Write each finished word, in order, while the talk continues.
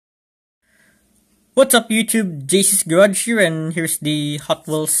What's up YouTube, JC's Garage here, and here's the Hot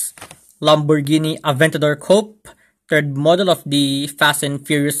Wheels Lamborghini Aventador Coupe, third model of the Fast and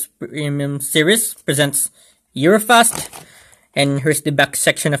Furious Premium Series, presents Eurofast. And here's the back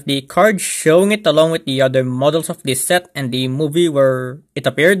section of the card, showing it along with the other models of this set and the movie where it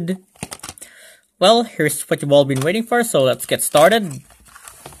appeared. Well, here's what you've all been waiting for, so let's get started.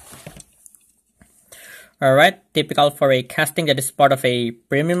 Alright, typical for a casting that is part of a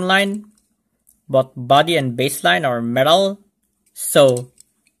premium line. Both body and baseline are metal. So,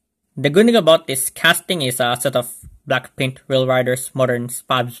 the good thing about this casting is a set of black paint Rail Riders modern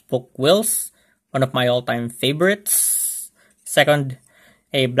spab spoke wheels, one of my all-time favorites. Second,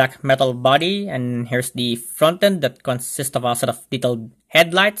 a black metal body, and here's the front end that consists of a set of detailed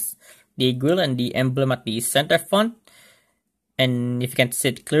headlights, the grille and the emblem at the center font. And if you can't see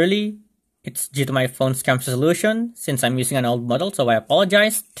it clearly, it's due to my phone's camera resolution since I'm using an old model, so I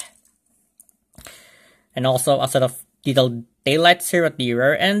apologize. And also a set of detailed taillights here at the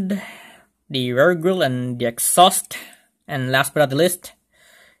rear end, the rear grille and the exhaust. And last but not the least,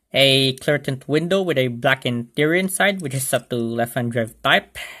 a clear tint window with a black interior inside, which is set to left-hand drive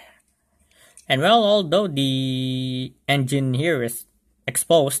type. And well, although the engine here is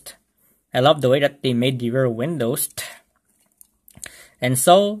exposed, I love the way that they made the rear windows. And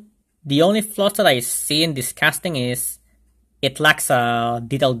so, the only flaws that I see in this casting is it lacks a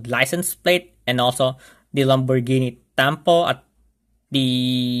detailed license plate and also the Lamborghini Tampo at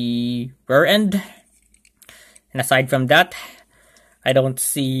the rear end. And aside from that, I don't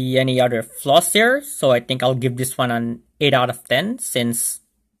see any other flaws here, so I think I'll give this one an 8 out of 10 since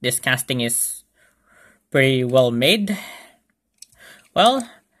this casting is pretty well made. Well,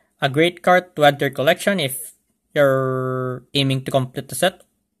 a great card to add to your collection if you're aiming to complete the set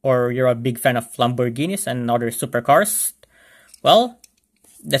or you're a big fan of Lamborghinis and other supercars. Well,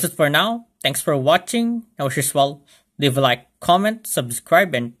 that's it for now. Thanks for watching. Now, as usual, leave a like, comment,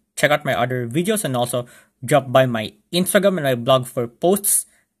 subscribe, and check out my other videos, and also drop by my Instagram and my blog for posts.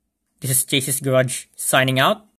 This is JC's Garage signing out.